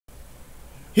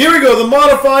Here we go, the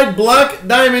modified Black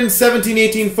Diamond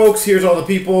 1718, folks. Here's all the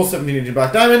people. 1718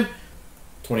 Black Diamond,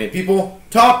 28 people.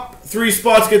 Top 3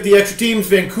 spots get the extra teams.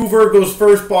 Vancouver goes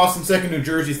first, Boston second, New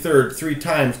Jersey third. 3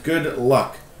 times. Good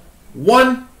luck.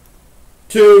 1,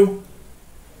 2,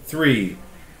 3.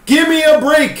 Give me a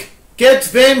break.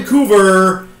 Gets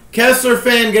Vancouver. Kessler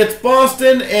fan gets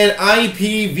Boston, and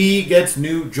IPV gets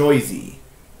New Jersey.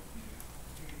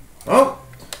 Well,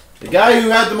 the guy who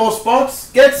had the most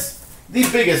spots gets the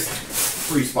biggest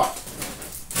free spot.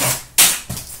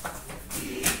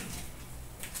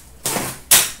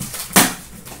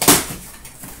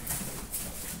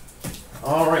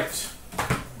 All right.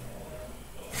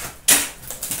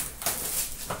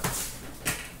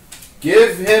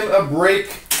 Give him a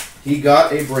break. He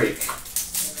got a break.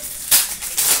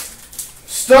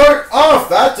 Start off.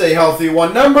 That's a healthy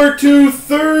one. Number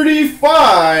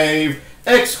 235.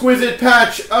 Exquisite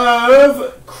patch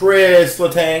of Chris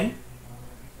Letang.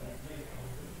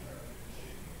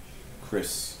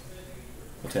 Chris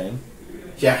Letang.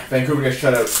 Yeah, Vancouver gets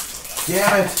shut out.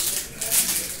 Damn it.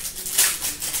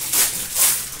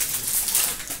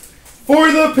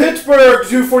 For the Pittsburgh,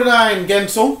 249,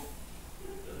 Gensel.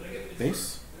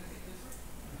 Base.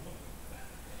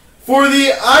 For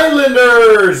the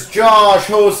Islanders, Josh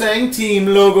Hosang, Team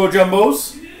Logo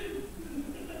Jumbos.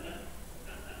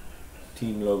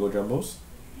 Team Logo Jumbos.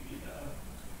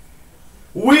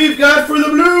 We've got for the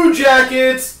Blue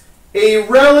Jackets a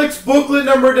Relics booklet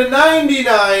number to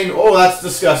 99. Oh, that's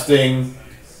disgusting.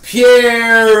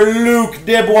 Pierre-Luc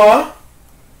Dubois.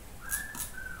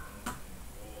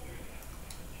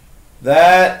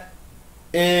 That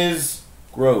is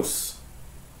gross.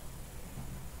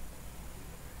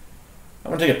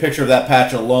 I'm going to take a picture of that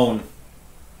patch alone.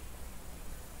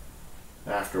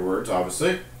 Afterwards,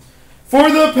 obviously.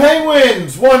 For the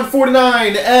Penguins,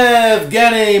 149,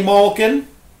 Evgeny Malkin.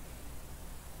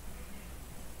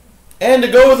 And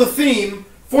to go with the theme,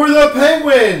 for the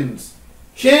Penguins,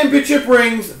 championship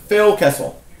rings, Phil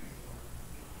Kessel.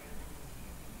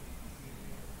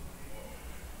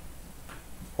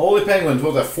 Holy Penguins.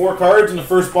 What was that, 4 cards in the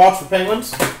first box for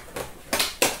Penguins?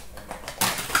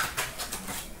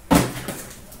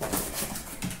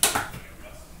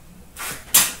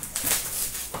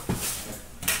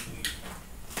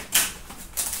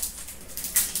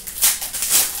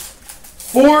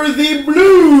 For the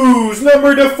Blues,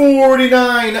 number to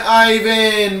 49,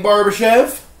 Ivan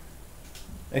Barbashev.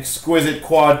 Exquisite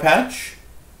quad patch.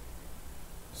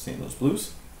 St. Louis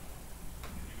Blues.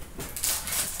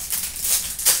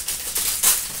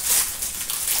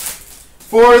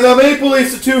 For the Maple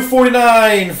Leafs, to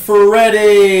 249,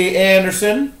 Freddie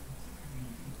Anderson.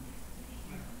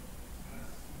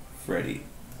 Freddie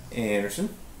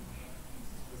Anderson.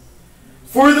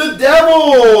 For the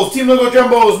Devils, Team Logo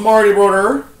Jumbos, Marty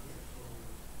Brodeur.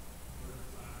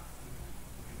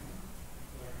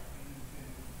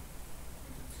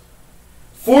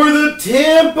 For the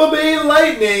Tampa Bay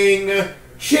Lightning,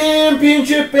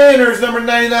 championship banners, number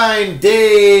 99,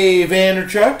 Dave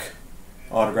Vanderchuk.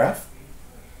 Autograph.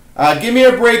 Give me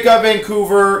a break up,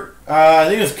 Vancouver. I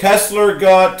think it was Kessler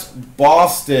got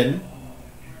Boston.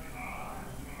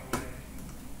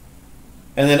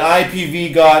 And then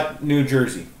IPV got New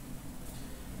Jersey.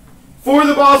 For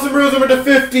the Boston Bruins, number to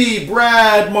 50,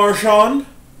 Brad Marchand.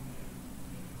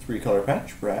 3-color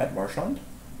patch, Brad Marchand.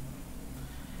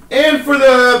 And for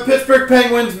the Pittsburgh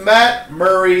Penguins, Matt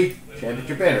Murray,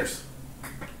 championship banners.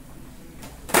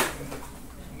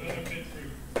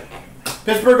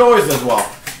 Pittsburgh always does well.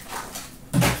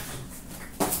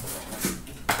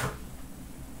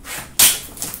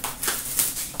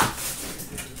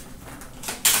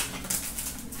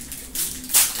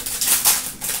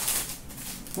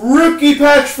 Rookie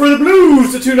patch for the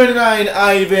Blues, to 299,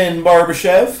 Ivan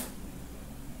Barbashev.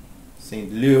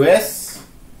 St. Louis.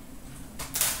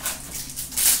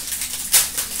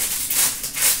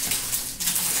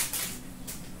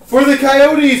 For the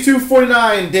Coyotes,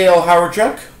 249, Dale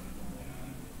Hawerchuk.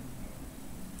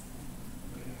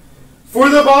 For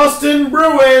the Boston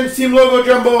Bruins, Team Logo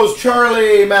Jumbos,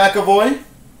 Charlie McAvoy.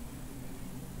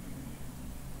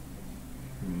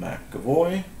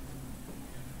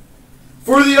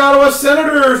 For the Ottawa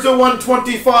Senators, the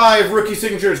 125, rookie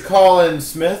signatures, Colin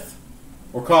Smith.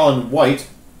 Or Colin White.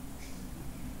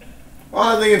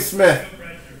 Oh, I'm thinking Smith.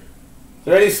 Is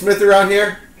there any Smith around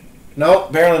here? No,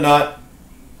 apparently not.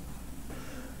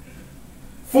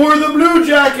 For the Blue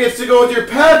Jackets, to go with your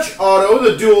patch auto,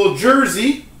 the dual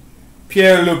jersey,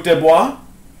 Pierre-Luc Dubois.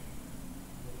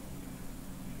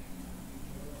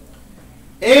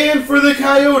 And for the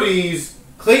Coyotes,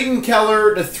 Clayton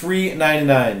Keller to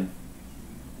 399.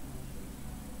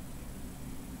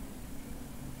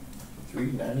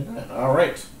 $3.99. All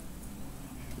right.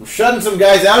 We're shutting some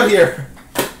guys out here.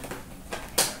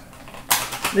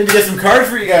 Need to get some cards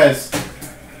for you guys.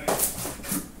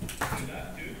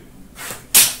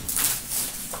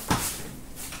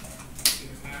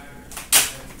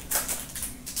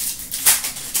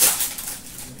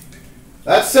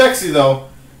 That's sexy, though.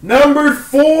 Numbered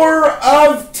 4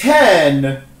 of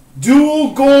 10.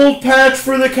 Dual gold patch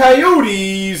for the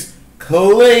Coyotes.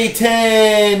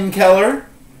 Clayton Keller.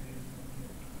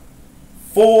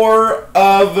 4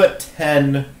 of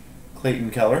 10.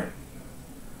 Clayton Keller.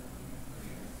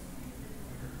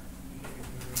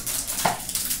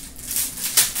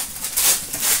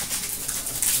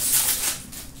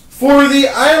 For the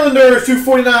Islanders,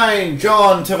 249,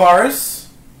 John Tavares.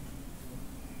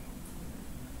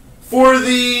 For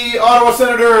the Ottawa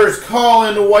Senators,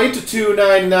 Colin White,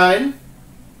 299.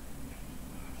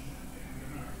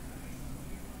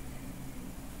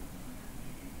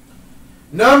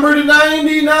 Number to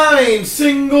 99,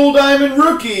 single diamond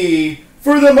rookie.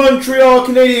 For the Montreal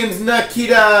Canadiens,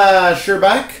 Nikita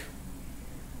Scherbak.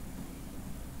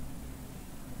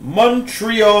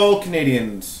 Montreal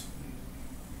Canadiens.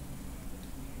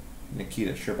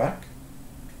 Nikita Scherbak.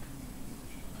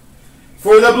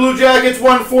 For the Blue Jackets,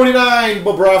 149,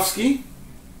 Bobrovsky.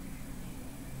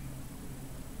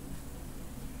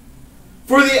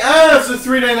 For the Avs, the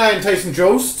 399, Tyson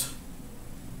Jost.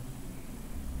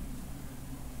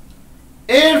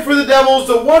 And for the Devils,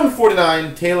 the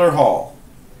 149, Taylor Hall.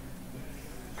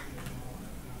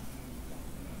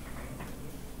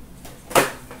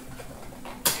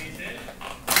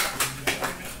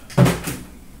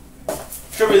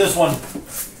 Show me this one.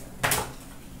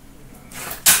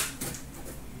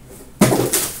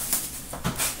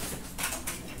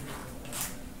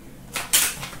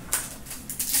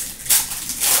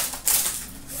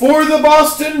 For the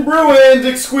Boston Bruins,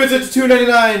 exquisite to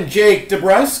 299, Jake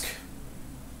DeBrusk.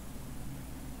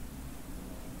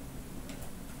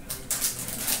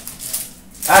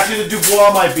 Actually, the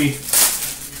Dubois might be.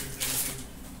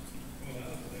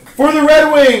 For the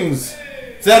Red Wings,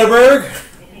 Zetterberg.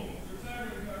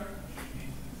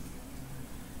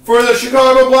 For the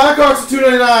Chicago Blackhawks,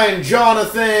 299,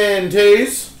 Jonathan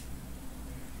Toews.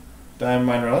 Diamond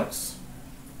Mine Relics.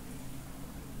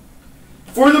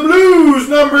 For the Blues,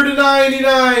 number to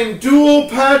 99, dual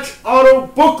patch auto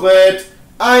booklet,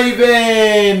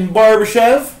 Ivan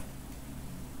Barbashev.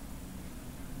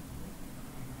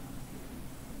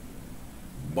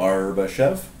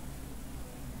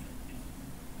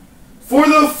 For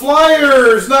the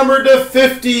Flyers, number to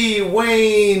 50,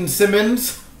 Wayne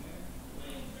Simmons.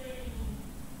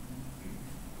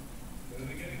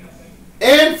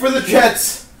 And for the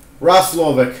Jets, Ross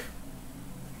Lovick.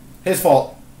 His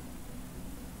fault.